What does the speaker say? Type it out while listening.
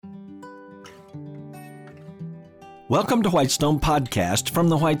Welcome to Whitestone Podcast from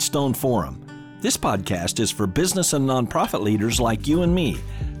the Whitestone Forum. This podcast is for business and nonprofit leaders like you and me,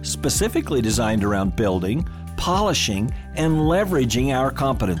 specifically designed around building, polishing, and leveraging our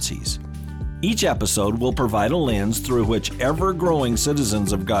competencies. Each episode will provide a lens through which ever-growing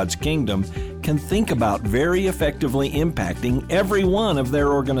citizens of God's kingdom can think about very effectively impacting every one of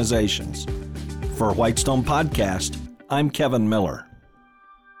their organizations. For Whitestone Podcast, I'm Kevin Miller.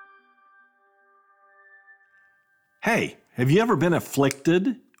 Hey, have you ever been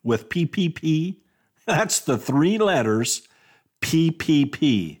afflicted with PPP? That's the three letters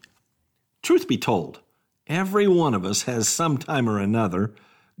PPP. Truth be told, every one of us has sometime or another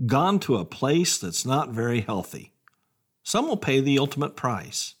gone to a place that's not very healthy. Some will pay the ultimate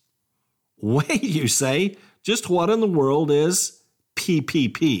price. Wait, you say, just what in the world is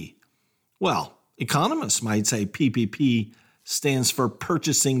PPP? Well, economists might say PPP stands for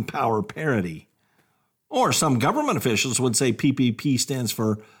Purchasing Power Parity. Or some government officials would say PPP stands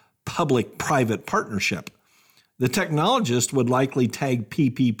for Public-Private Partnership. The technologist would likely tag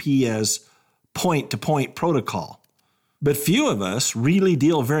PPP as point-to-point protocol. But few of us really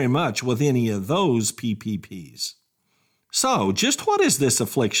deal very much with any of those PPPs. So, just what is this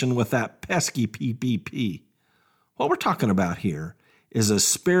affliction with that pesky PPP? What we're talking about here is a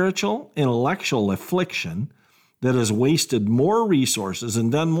spiritual, intellectual affliction that has wasted more resources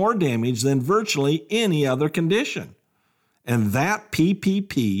and done more damage than virtually any other condition. And that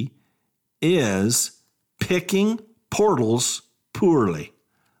PPP is picking portals poorly.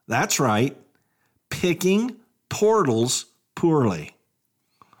 That's right, picking portals poorly.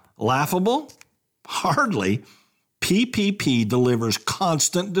 Laughable? Hardly. PPP delivers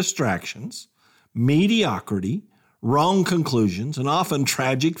constant distractions, mediocrity, wrong conclusions, and often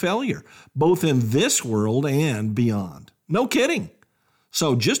tragic failure, both in this world and beyond. No kidding.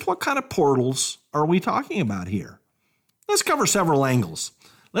 So just what kind of portals are we talking about here? Let's cover several angles.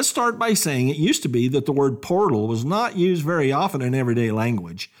 Let's start by saying it used to be that the word portal was not used very often in everyday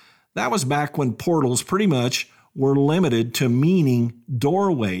language. That was back when portals pretty much were limited to meaning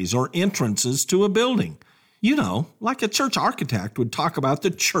doorways or entrances to a building. You know, like a church architect would talk about the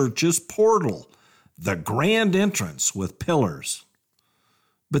church's portal, the grand entrance with pillars.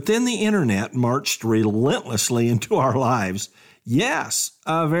 But then the internet marched relentlessly into our lives. Yes,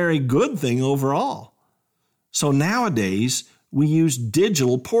 a very good thing overall. So nowadays, we use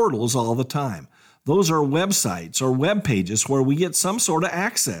digital portals all the time. Those are websites or web pages where we get some sort of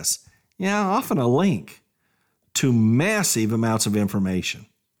access, often a link, to massive amounts of information.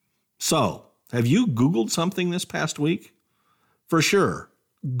 So, have you Googled something this past week? For sure.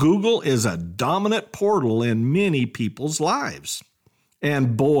 Google is a dominant portal in many people's lives.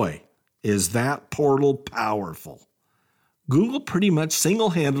 And boy, is that portal powerful. Google pretty much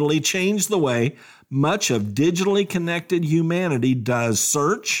single-handedly changed the way much of digitally connected humanity does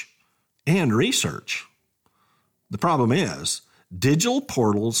search and research. The problem is, digital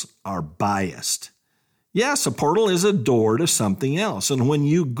portals are biased. Yes, a portal is a door to something else, and when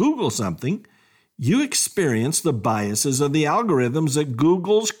you Google something, you experience the biases of the algorithms that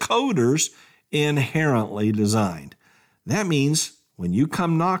Google's coders inherently designed. That means when you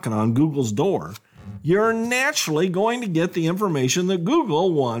come knocking on Google's door, you're naturally going to get the information that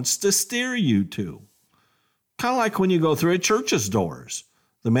Google wants to steer you to. Kind of like when you go through a church's doors.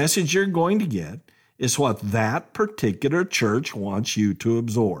 The message you're going to get is what that particular church wants you to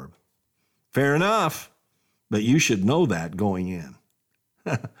absorb. Fair enough, but you should know that going in.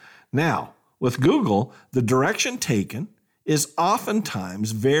 Now, with Google, the direction taken is oftentimes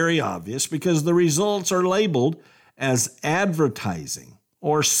very obvious because the results are labeled as advertising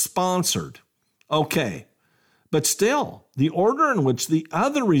or sponsored. Okay, but still, the order in which the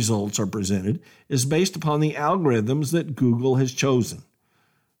other results are presented is based upon the algorithms that Google has chosen.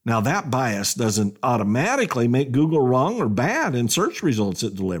 Now, that bias doesn't automatically make Google wrong or bad in search results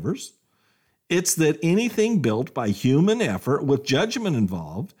it delivers. It's that anything built by human effort with judgment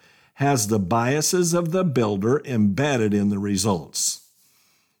involved has the biases of the builder embedded in the results.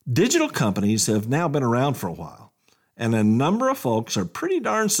 Digital companies have now been around for a while, and a number of folks are pretty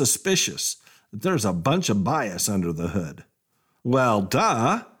darn suspicious that there's a bunch of bias under the hood. Well,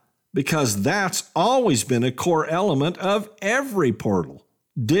 duh, because that's always been a core element of every portal,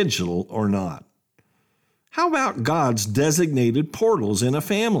 digital or not. How about God's designated portals in a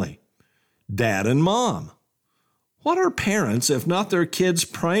family? Dad and mom. What are parents if not their kids'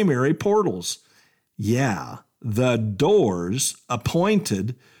 primary portals? Yeah, the doors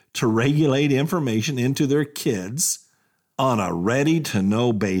appointed to regulate information into their kids on a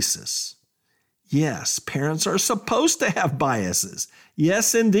ready-to-know basis. Yes, parents are supposed to have biases.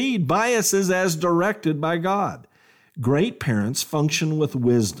 Yes, indeed, biases as directed by God. Great parents function with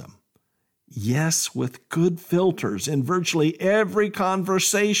wisdom. Yes, with good filters in virtually every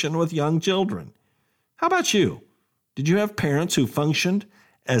conversation with young children. How about you? Did you have parents who functioned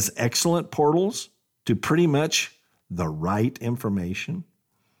as excellent portals to pretty much the right information?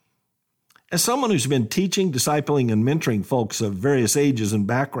 As someone who's been teaching, discipling, and mentoring folks of various ages and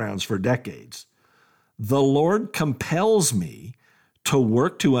backgrounds for decades, the Lord compels me to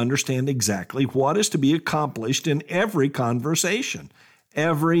work to understand exactly what is to be accomplished in every conversation,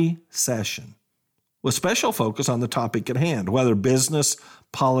 every session, with special focus on the topic at hand, whether business,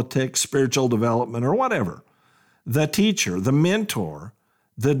 politics, spiritual development, or whatever. The teacher, the mentor,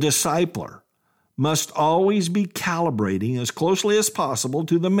 the discipler must always be calibrating as closely as possible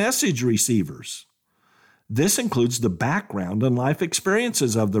to the message receivers. This includes the background and life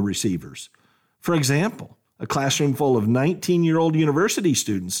experiences of the receivers. For example, a classroom full of 19-year-old university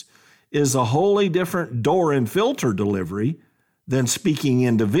students is a wholly different door and filter delivery than speaking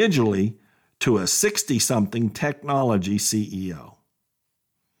individually to a 60-something technology CEO.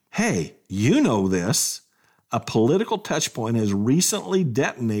 Hey, you know this. A political touchpoint has recently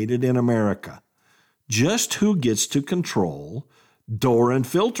detonated in America. Just who gets to control door and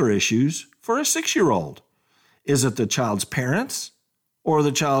filter issues for a 6-year-old? Is it the child's parents or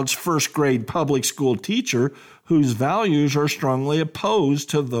the child's first-grade public school teacher whose values are strongly opposed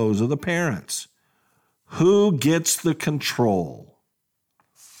to those of the parents? Who gets the control?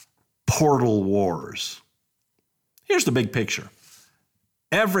 Portal wars. Here's the big picture.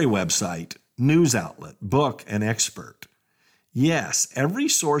 Every website, news outlet, book, and expert. Yes, every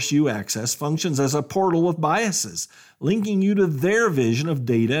source you access functions as a portal with biases, linking you to their vision of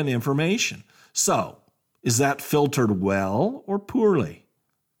data and information. So, is that filtered well or poorly?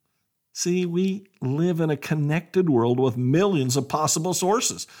 See, we live in a connected world with millions of possible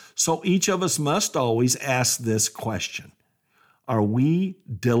sources, so each of us must always ask this question. Are we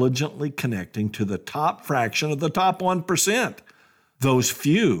diligently connecting to the top fraction of the top 1%? Those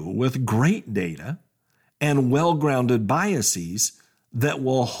few with great data and well-grounded biases that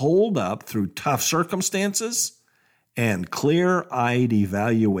will hold up through tough circumstances and clear-eyed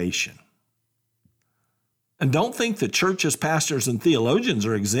evaluation. And don't think that churches, pastors, and theologians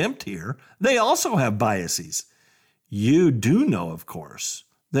are exempt here. They also have biases. You do know, of course,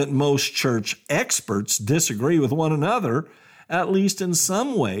 that most church experts disagree with one another, at least in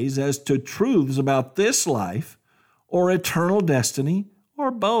some ways, as to truths about this life or eternal destiny or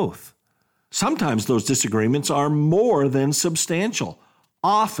both. Sometimes those disagreements are more than substantial,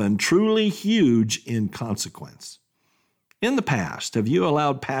 often truly huge in consequence. In the past, have you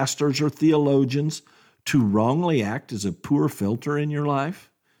allowed pastors or theologians to wrongly act as a poor filter in your life?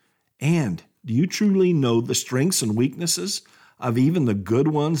 And do you truly know the strengths and weaknesses of even the good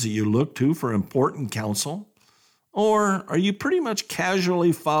ones that you look to for important counsel? Or are you pretty much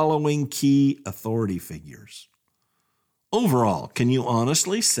casually following key authority figures? Overall, can you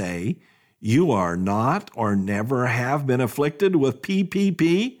honestly say you are not or never have been afflicted with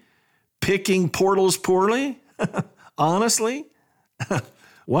PPP, picking portals poorly? Honestly?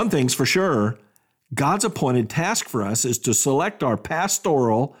 One thing's for sure, God's appointed task for us is to select our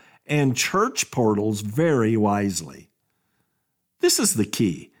pastoral and church portals very wisely. This is the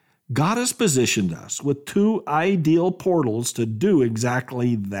key. God has positioned us with 2 ideal portals to do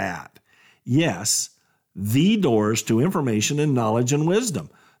exactly that. Yes, the doors to information and knowledge and wisdom.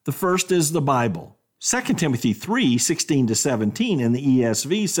 The first is the Bible. 2 Timothy 3:16-17 in the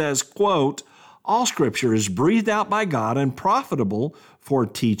ESV says, quote, "All Scripture is breathed out by God and profitable for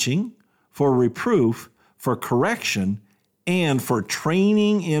teaching, for reproof, for correction, and for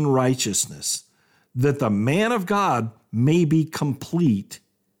training in righteousness, that the man of God may be complete,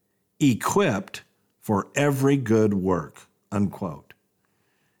 equipped for every good work." Unquote.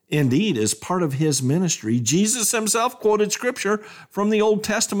 Indeed, as part of his ministry, Jesus himself quoted Scripture from the Old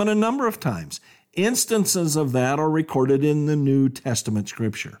Testament a number of times. Instances of that are recorded in the New Testament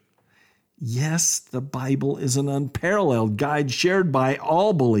Scripture. Yes, the Bible is an unparalleled guide shared by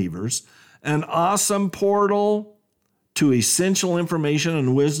all believers, an awesome portal to essential information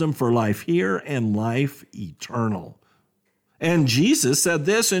and wisdom for life here and life eternal. And Jesus said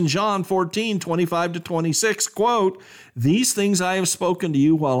this in John 14:25-26, quote, "These things I have spoken to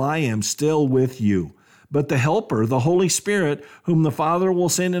you while I am still with you. But the Helper, the Holy Spirit, whom the Father will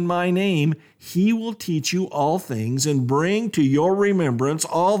send in my name, he will teach you all things and bring to your remembrance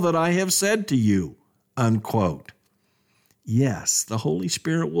all that I have said to you." Unquote. Yes, the Holy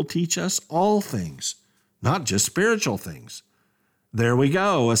Spirit will teach us all things, not just spiritual things. There we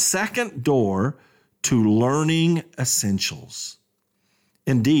go, a second door to learning essentials.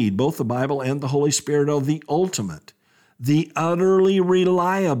 Indeed, both the Bible and the Holy Spirit are the ultimate the utterly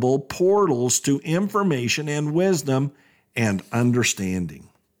reliable portals to information and wisdom and understanding.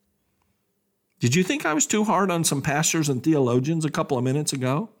 Did you think I was too hard on some pastors and theologians a couple of minutes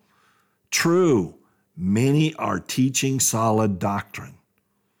ago? True, many are teaching solid doctrine.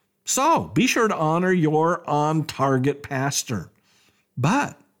 So be sure to honor your on-target pastor.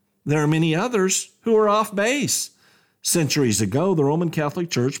 But there are many others who are off base. Centuries ago, the Roman Catholic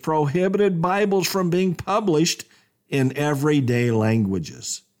Church prohibited Bibles from being published in everyday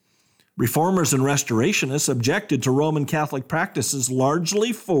languages. Reformers and Restorationists objected to Roman Catholic practices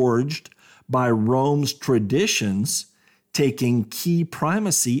largely forged by Rome's traditions, taking key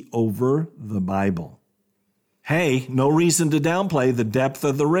primacy over the Bible. Hey, no reason to downplay the depth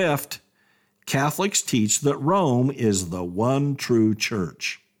of the rift. Catholics teach that Rome is the one true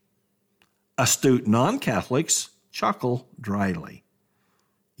church. Astute non-Catholics chuckle dryly.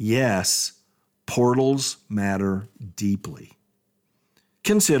 Yes, portals matter deeply.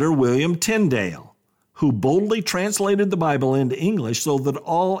 Consider William Tyndale, who boldly translated the Bible into English so that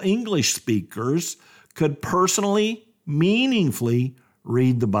all English speakers could personally, meaningfully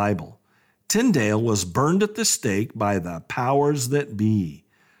read the Bible. Tyndale was burned at the stake by the powers that be.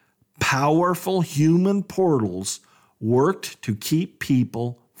 Powerful human portals worked to keep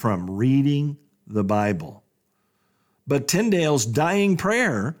people from reading the Bible. But Tyndale's dying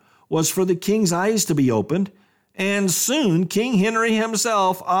prayer was for the king's eyes to be opened, and soon King Henry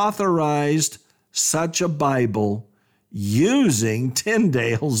himself authorized such a Bible using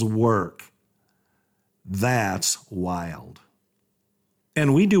Tyndale's work. That's wild.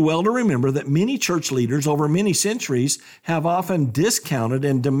 And we do well to remember that many church leaders over many centuries have often discounted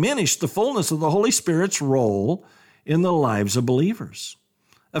and diminished the fullness of the Holy Spirit's role in the lives of believers.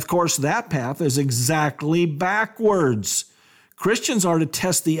 Of course, that path is exactly backwards. Christians are to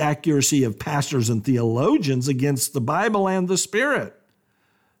test the accuracy of pastors and theologians against the Bible and the Spirit,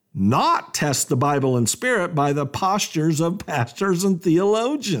 not test the Bible and Spirit by the postures of pastors and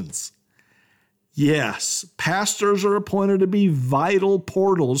theologians. Yes, pastors are appointed to be vital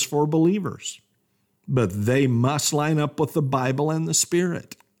portals for believers, but they must line up with the Bible and the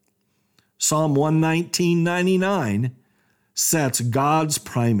Spirit. Psalm 119:99 sets God's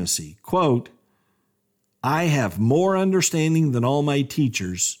primacy. Quote, I have more understanding than all my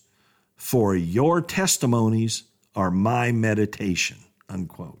teachers, for your testimonies are my meditation.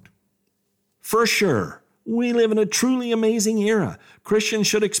 Unquote. For sure, we live in a truly amazing era. Christians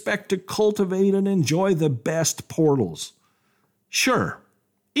should expect to cultivate and enjoy the best portals. Sure,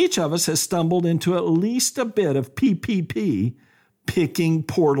 each of us has stumbled into at least a bit of PPP, picking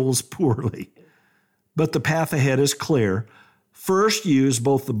portals poorly. But the path ahead is clear. First, use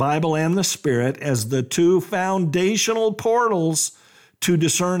both the Bible and the Spirit as the two foundational portals to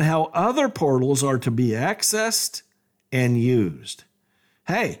discern how other portals are to be accessed and used.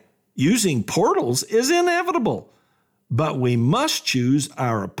 Hey, using portals is inevitable, but we must choose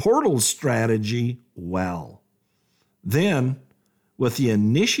our portal strategy well. Then, with the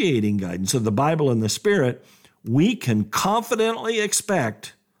initiating guidance of the Bible and the Spirit, we can confidently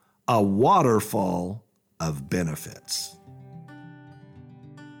expect a waterfall of benefits.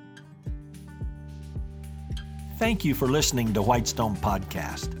 Thank you for listening to Whitestone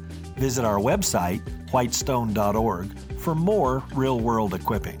Podcast. Visit our website, whitestone.org, for more real-world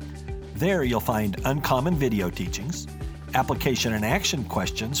equipping. There you'll find uncommon video teachings, application and action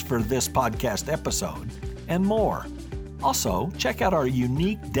questions for this podcast episode, and more. Also, check out our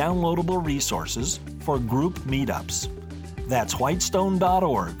unique downloadable resources for group meetups. That's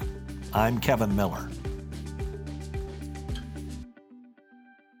whitestone.org. I'm Kevin Miller.